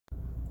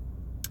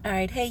All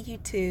right, hey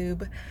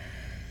YouTube.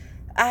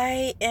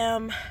 I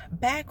am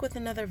back with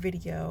another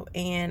video,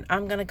 and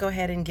I'm gonna go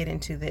ahead and get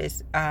into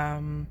this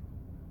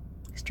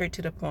straight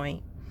to the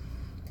point.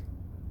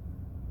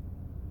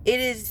 It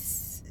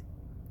is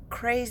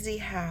crazy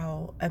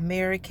how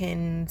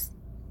Americans,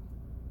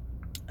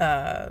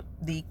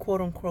 the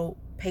quote-unquote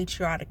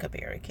patriotic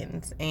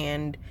Americans,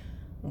 and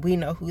we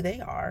know who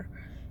they are,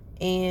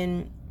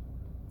 and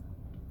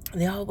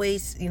they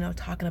always,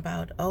 talking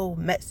about, oh,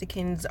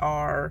 Mexicans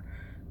are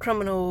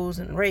criminals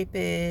and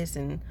rapists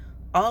and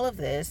all of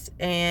this,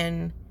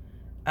 and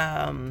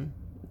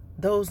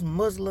those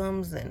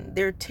Muslims and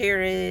they're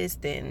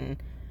terrorists,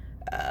 and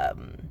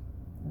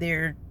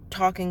they're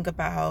talking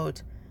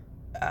about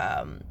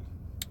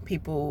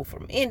people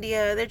from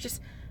India. They're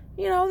just,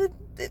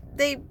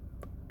 they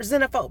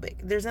xenophobic.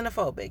 They're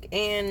xenophobic,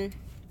 and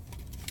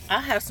I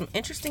have some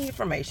interesting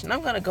information.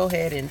 I'm going to go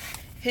ahead and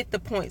hit the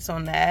points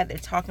on that. They're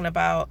talking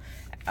about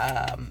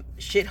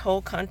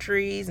shithole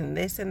countries and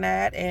this and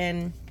that,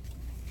 and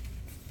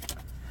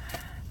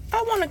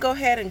I want to go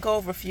ahead and go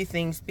over a few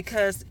things,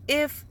 because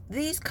if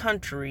these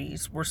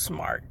countries were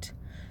smart,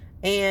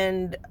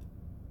 and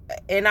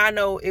I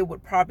know it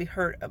would probably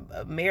hurt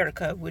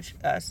America, which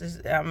since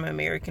I'm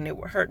American, it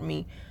would hurt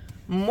me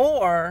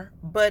more.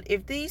 But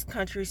if these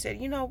countries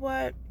said, you know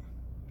what,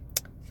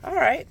 all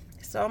right,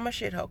 so I'm a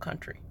shithole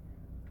country,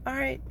 all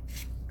right,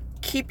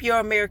 keep your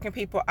American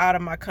people out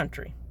of my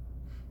country.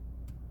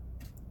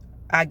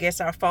 I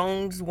guess our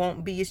phones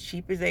won't be as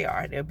cheap as they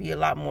are. They'll be a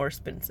lot more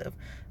expensive.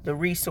 The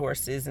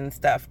resources and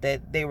stuff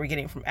that they were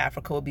getting from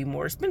Africa will be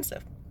more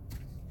expensive.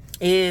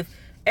 If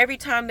every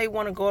time they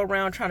want to go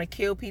around trying to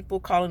kill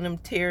people, calling them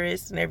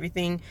terrorists and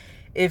everything,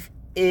 if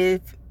the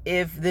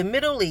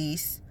Middle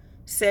East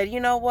said, you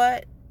know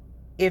what,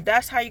 if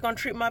that's how you're going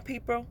to treat my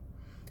people,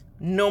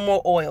 no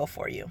more oil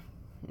for you.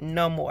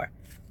 No more.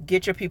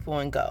 Get your people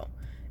and go.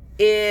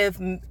 If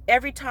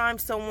every time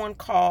someone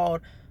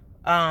called,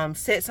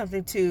 said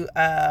something to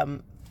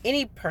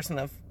any person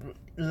of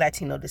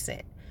Latino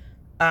descent,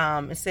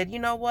 and said, you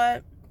know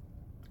what,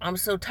 I'm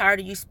so tired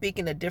of you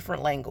speaking a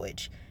different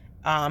language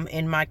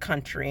in my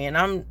country, and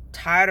I'm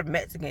tired of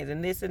Mexicans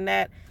and this and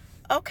that.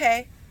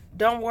 Okay,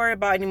 don't worry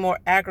about any more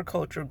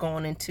agriculture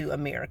going into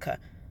America.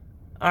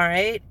 All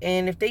right.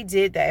 And if they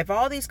did that, if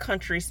all these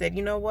countries said,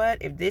 you know what,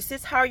 if this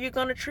is how you're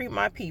going to treat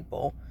my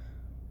people,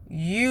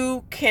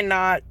 you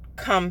cannot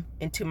come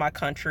into my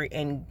country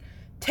and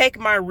take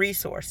my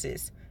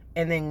resources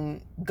and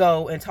then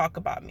go and talk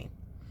about me.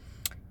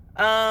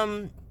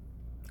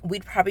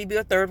 We'd probably be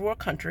a third world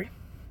country,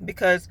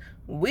 because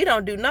we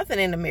don't do nothing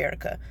in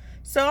America.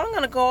 So I'm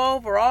going to go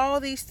over all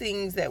these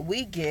things that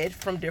we get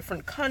from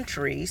different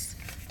countries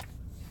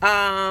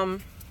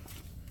that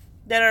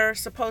are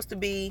supposed to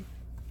be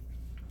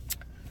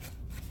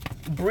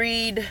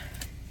breed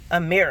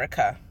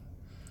America.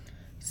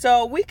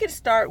 So we can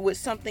start with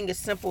something as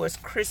simple as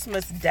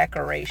Christmas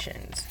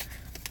decorations.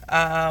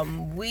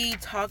 We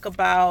talk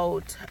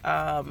about,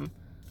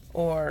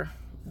 or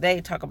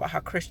they talk about how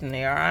Christian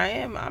they are.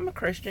 I'm a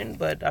Christian,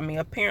 but I mean,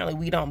 apparently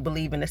we don't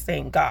believe in the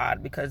same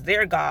God, because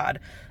their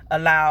God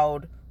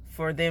allowed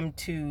for them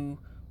to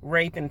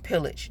rape and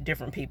pillage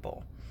different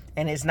people.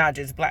 And it's not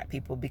just black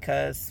people,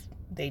 because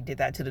they did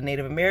that to the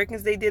Native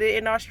Americans. They did it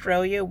in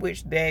Australia,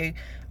 which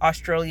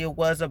Australia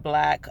was a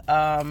black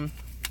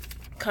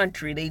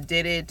country. They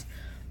did it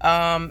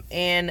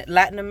in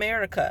Latin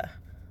America,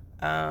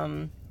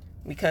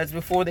 because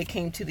before they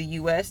came to the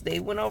U.S., they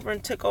went over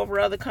and took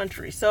over other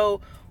countries. So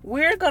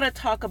we're going to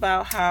talk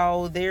about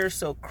how they're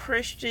so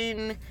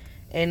Christian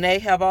and they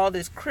have all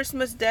this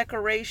Christmas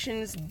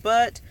decorations,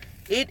 but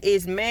it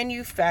is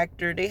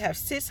manufactured. They have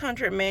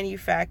 600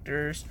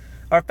 manufacturers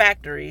or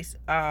factories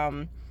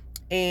in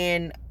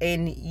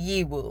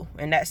Yiwu,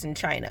 and that's in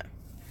China.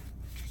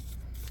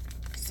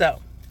 So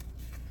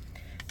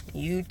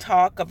you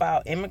talk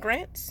about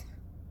immigrants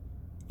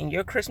and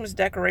your Christmas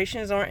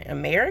decorations aren't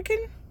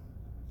American?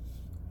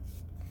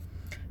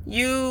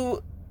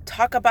 You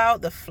talk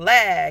about the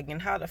flag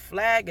and how the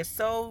flag is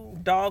so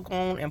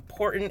doggone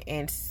important,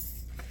 and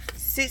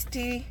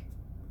 60%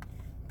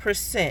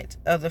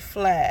 of the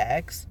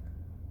flags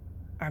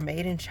are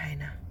made in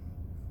China.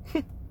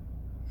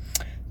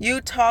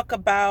 You talk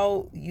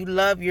about you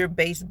love your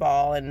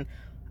baseball, and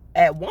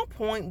at one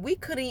point we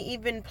couldn't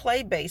even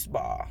play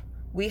baseball.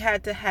 We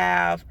had to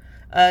have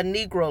a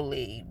Negro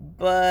League,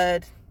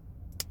 but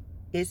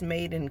it's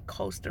made in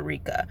Costa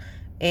Rica,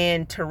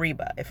 in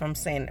Tariba, if I'm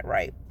saying it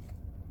right,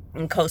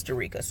 in Costa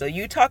Rica. So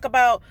you talk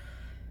about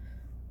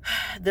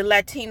the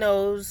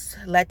Latinos,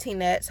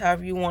 Latinx,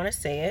 however you want to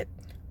say it.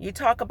 You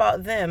talk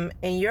about them,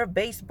 and your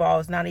baseball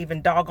is not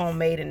even doggone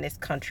made in this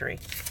country.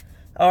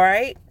 All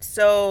right?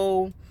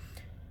 So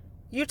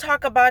you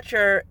talk about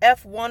your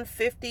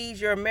F-150s,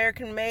 your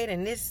American made,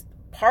 and this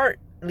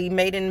partly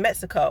made in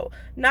Mexico.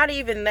 Not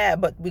even that,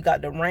 but we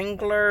got the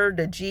Wrangler,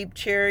 the Jeep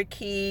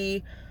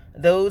Cherokee.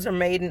 Those are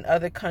made in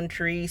other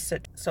countries.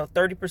 So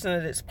 30%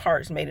 of its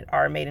parts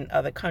are made in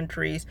other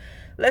countries.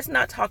 Let's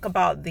not talk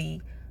about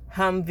the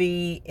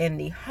Humvee and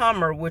the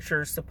Hummer, which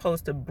are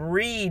supposed to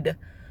breed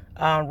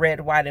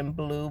red, white, and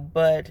blue,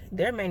 but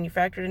they're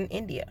manufactured in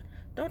India.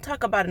 Don't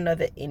talk about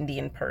another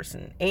Indian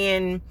person.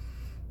 And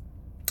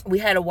we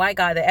had a white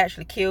guy that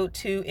actually killed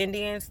 2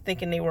 Indians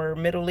thinking they were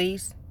Middle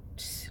East.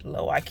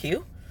 Low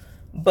IQ.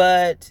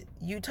 But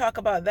you talk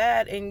about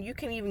that, and you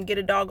can even get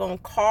a doggone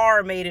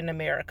car made in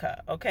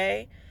America,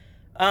 okay?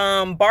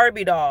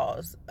 Barbie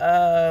dolls.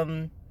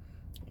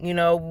 You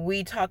know,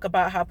 we talk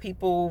about how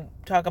people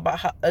talk about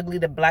how ugly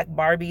the black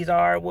Barbies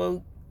are.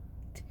 Well,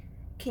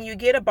 can you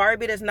get a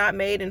Barbie that's not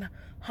made in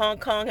Hong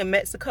Kong and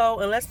Mexico?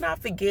 And let's not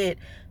forget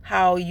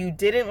how you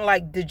didn't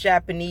like the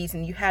Japanese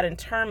and you had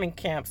internment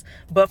camps.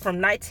 But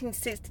from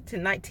 1960 to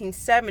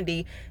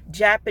 1970,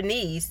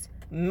 Japanese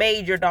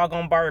made your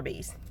doggone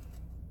Barbies.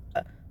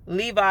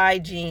 Levi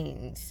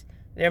jeans.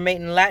 They're made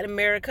in Latin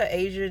America,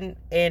 Asia,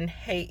 and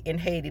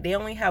Haiti. They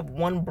only have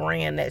one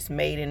brand that's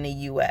made in the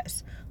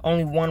U.S.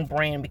 Only one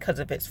brand because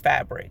of its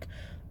fabric.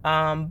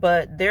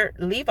 But their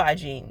Levi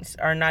jeans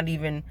are not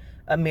even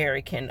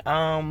American.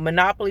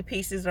 Monopoly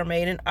pieces are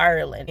made in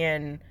Ireland.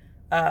 And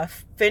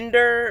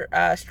Fender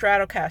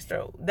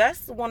Stratocaster.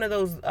 That's one of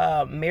those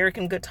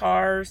American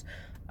guitars.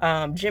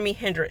 Jimi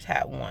Hendrix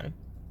had one.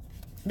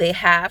 They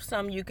have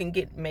some you can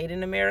get made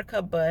in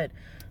America, but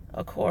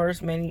of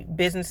course, many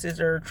businesses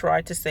are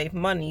trying to save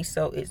money,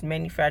 so it's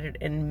manufactured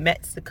in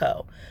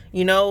Mexico.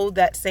 You know,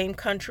 that same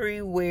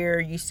country where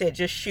you said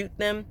just shoot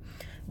them,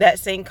 that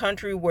same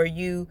country where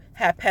you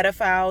have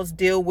pedophiles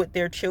deal with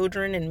their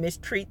children and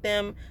mistreat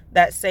them,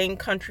 that same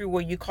country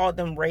where you call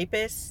them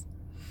rapists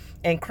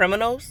and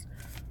criminals.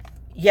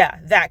 Yeah,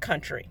 that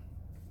country.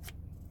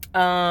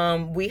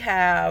 We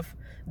have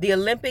the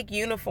Olympic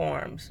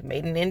uniforms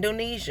made in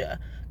Indonesia,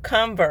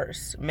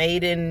 Converse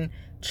made in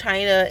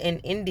China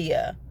and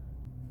India.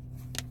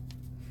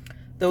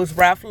 Those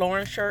Ralph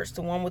Lauren shirts,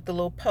 the one with the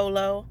little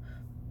polo.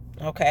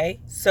 Okay,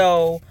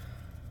 so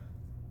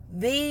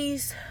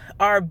these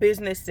are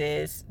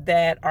businesses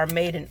that are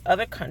made in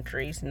other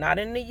countries, not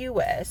in the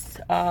U.S.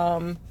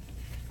 But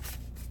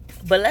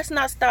let's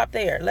not stop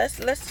there.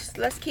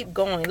 Let's keep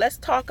going. Let's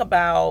talk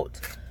about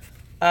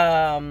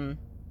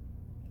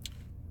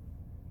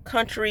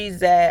countries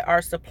that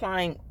are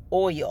supplying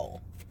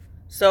oil.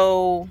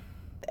 So,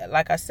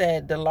 like I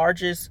said, the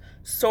largest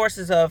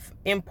sources of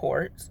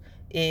imports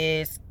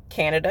is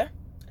Canada,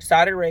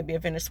 Saudi Arabia,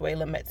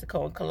 Venezuela,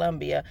 Mexico, and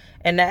Colombia,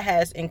 and that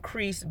has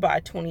increased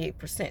by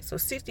 28%. So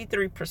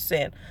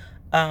 63%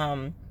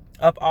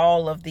 of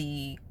all of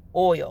the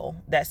oil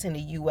that's in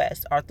the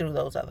U.S. are through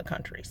those other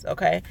countries.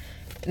 Okay,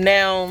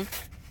 now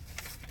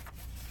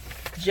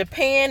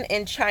Japan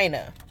and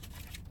China.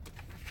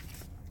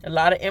 A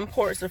lot of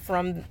imports are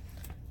from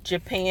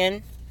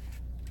Japan,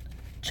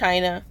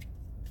 China,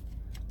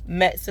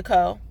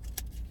 Mexico,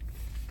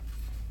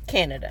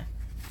 Canada.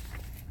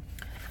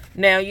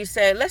 Now, you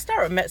said, let's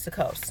start with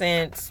Mexico,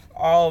 since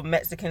all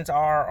Mexicans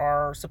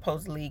are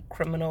supposedly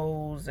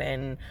criminals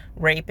and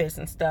rapists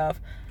and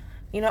stuff.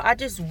 You know, I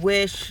just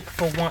wish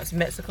for once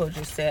Mexico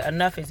just said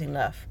enough is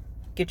enough.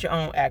 Get your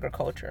own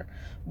agriculture.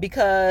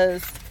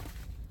 Because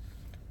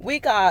we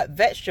got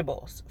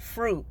vegetables,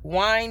 fruit,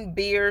 wine,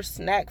 beer,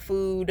 snack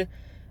food,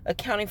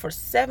 accounting for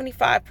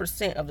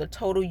 75% of the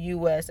total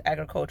U.S.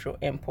 agricultural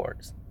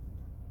imports.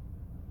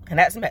 And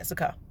that's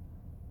Mexico.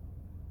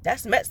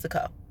 That's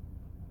Mexico.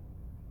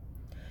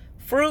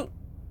 Fruit,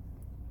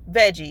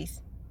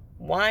 veggies,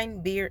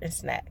 wine, beer, and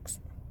snacks.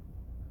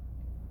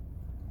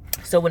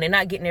 So when they're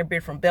not getting their beer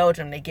from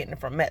Belgium, they're getting it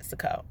from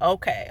Mexico.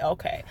 Okay.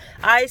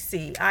 I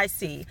see.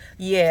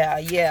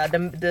 Yeah.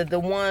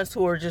 The ones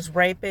who are just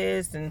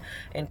rapists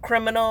and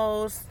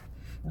criminals,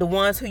 the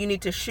ones who you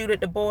need to shoot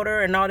at the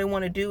border and all they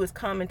want to do is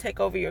come and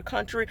take over your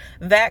country.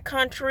 That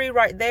country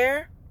right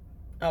there.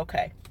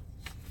 Okay.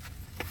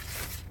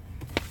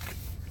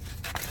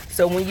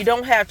 So when you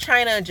don't have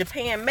China and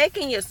Japan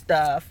making your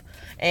stuff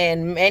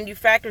and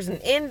manufacturers in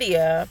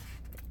India,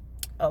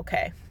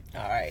 okay,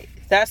 all right,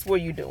 that's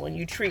what you're doing.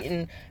 You're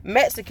treating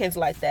Mexicans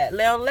like that.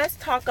 Now let's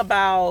talk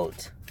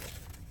about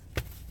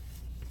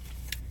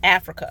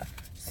Africa,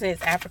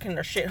 since African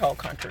are shithole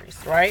countries,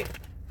 right?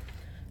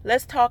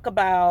 Let's talk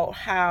about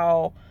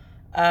how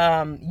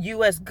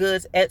U.S.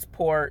 goods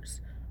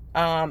exports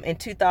in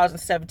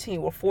 2017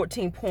 were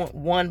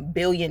 $14.1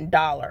 billion.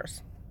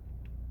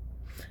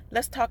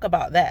 Let's talk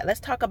about that.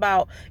 Let's talk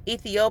about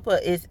Ethiopia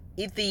is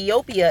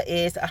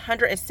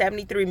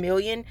 173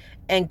 million.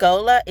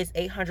 Angola is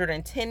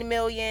 810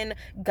 million.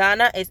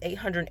 Ghana is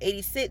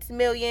 886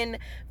 million.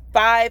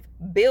 5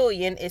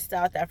 billion is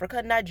South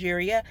Africa.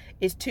 Nigeria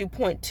is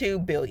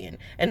 2.2 billion.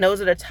 And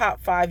those are the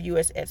top 5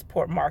 U.S.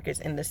 export markets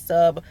in the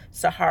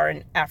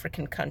sub-Saharan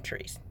African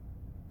countries.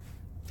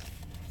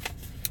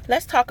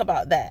 Let's talk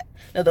about that.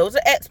 Now, those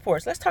are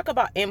exports. Let's talk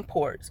about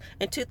imports.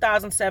 In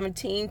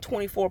 2017,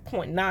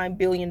 $24.9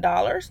 billion.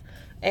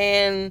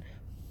 And,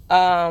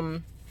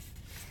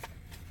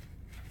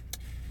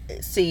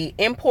 see,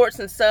 imports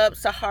in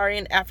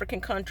sub-Saharan African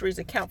countries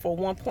account for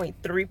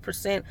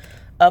 1.3%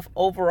 of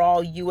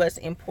overall U.S.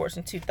 imports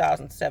in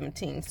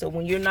 2017. So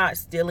when you're not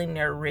stealing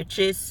their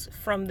riches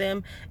from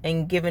them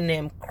and giving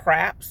them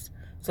craps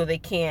so they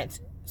can't,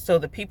 so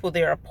the people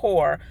there are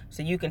poor,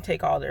 so you can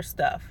take all their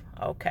stuff.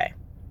 Okay.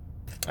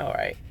 All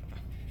right.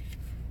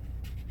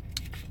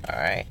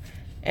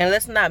 And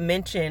let's not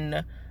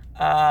mention,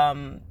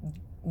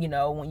 you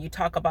know, when you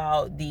talk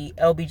about the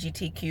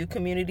LGBTQ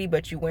community,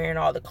 but you're wearing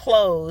all the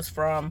clothes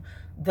from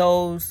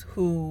those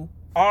who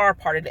are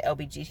part of the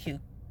LGBTQ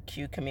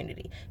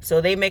community.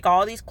 So they make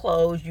all these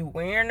clothes, you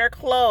wearing their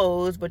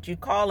clothes, but you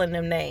calling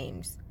them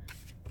names.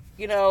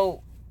 You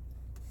know,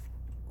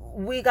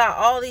 we got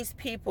all these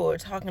people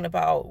talking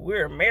about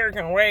we're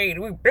American made,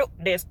 we built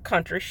this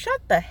country.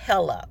 Shut the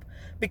hell up.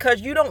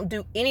 Because you don't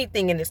do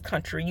anything in this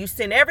country. You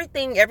send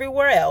everything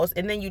everywhere else,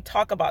 and then you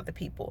talk about the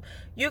people.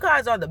 You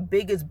guys are the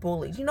biggest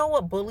bullies. You know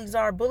what bullies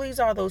are? Bullies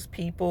are those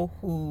people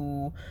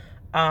who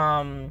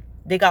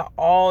they got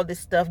all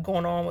this stuff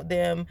going on with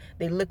them.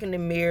 They look in the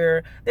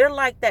mirror. They're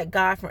like that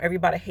guy from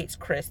Everybody Hates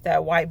Chris,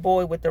 that white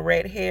boy with the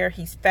red hair.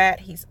 He's fat,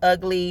 he's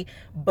ugly,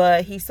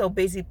 but he's so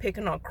busy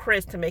picking on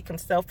Chris to make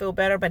himself feel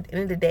better. But at the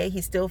end of the day,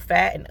 he's still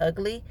fat and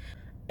ugly.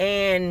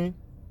 And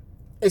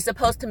it's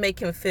supposed to make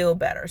him feel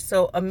better.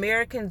 So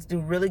Americans do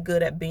really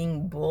good at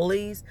being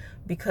bullies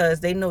because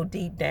they know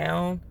deep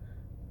down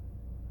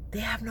they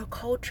have no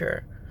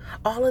culture.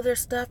 All of their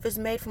stuff is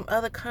made from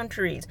other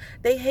countries.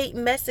 They hate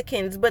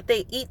Mexicans, but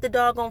they eat the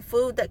doggone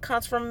food that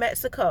comes from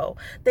Mexico.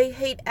 They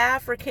hate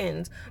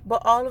Africans,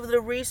 but all of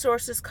the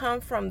resources come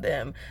from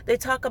them. They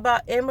talk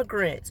about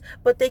immigrants,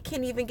 but they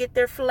can't even get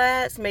their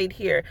flags made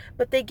here,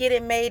 but they get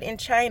it made in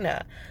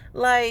China.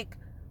 Like,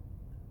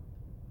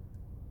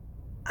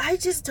 I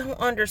just don't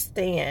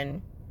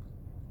understand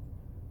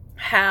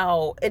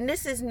how, and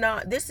this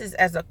is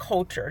as a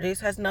culture.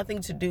 This has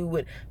nothing to do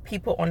with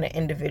people on the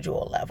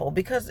individual level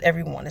because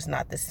everyone is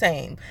not the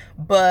same.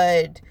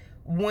 But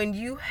when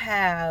you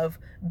have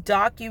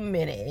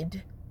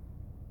documented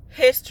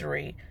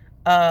history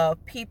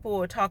of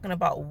people talking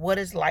about what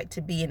it's like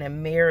to be an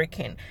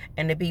American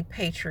and to be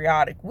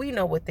patriotic, we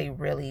know what they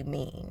really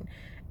mean.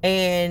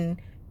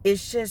 And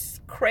it's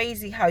just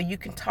crazy how you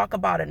can talk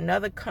about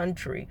another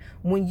country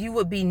when you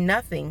would be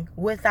nothing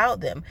without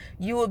them.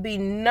 You would be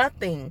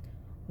nothing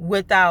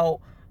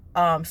without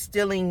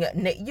stealing.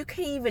 You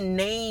can't even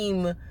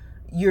name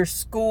your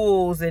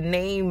schools and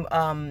name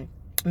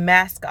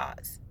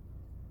mascots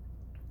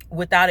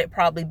without it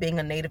probably being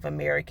a Native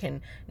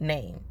American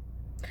name.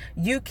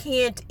 You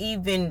can't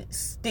even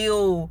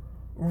steal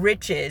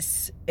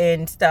riches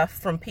and stuff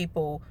from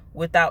people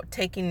without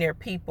taking their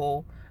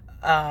people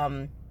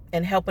and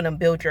helping them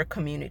build your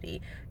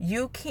community.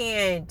 You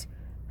can't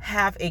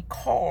have a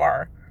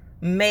car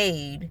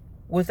made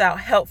without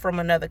help from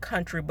another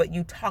country, but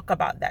you talk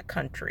about that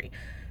country.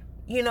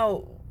 You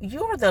know,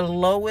 you're the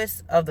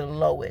lowest of the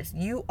lowest.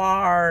 You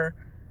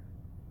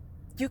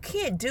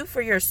can't do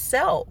for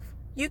yourself.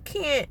 You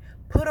can't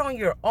put on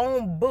your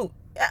own boot.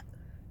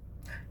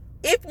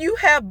 If you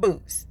have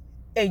boots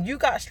and you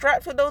got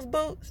straps with those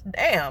boots,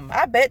 damn,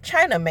 I bet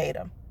China made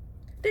them.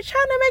 Did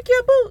China make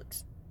your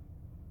boots?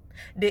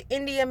 Did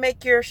India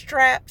make your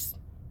straps?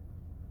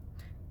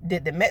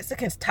 Did the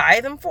Mexicans tie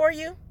them for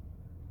you?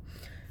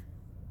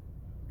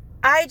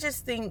 I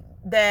just think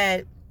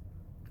that,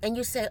 and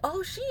you say,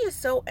 oh, she is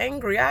so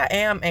angry. I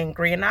am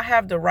angry, and I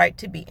have the right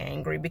to be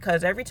angry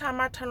because every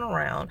time I turn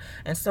around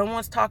and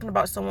someone's talking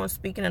about someone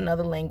speaking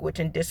another language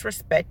and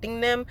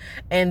disrespecting them,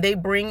 and they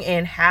bring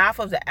in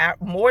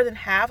more than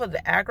half of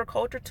the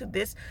agriculture to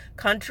this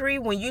country,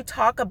 when you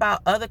talk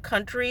about other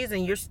countries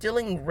and you're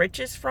stealing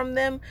riches from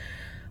them,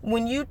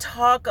 when you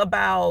talk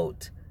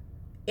about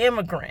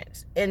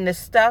immigrants and the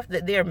stuff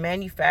that they're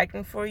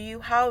manufacturing for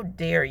you, how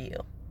dare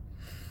you?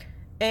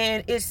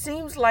 And it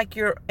seems like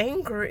your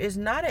anger is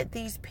not at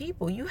these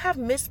people. You have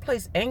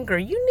misplaced anger.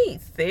 You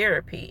need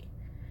therapy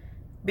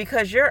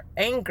because your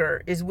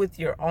anger is with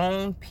your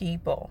own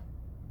people.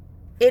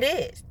 It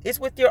is. It's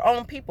with your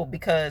own people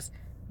because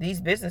these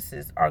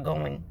businesses are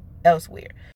going elsewhere.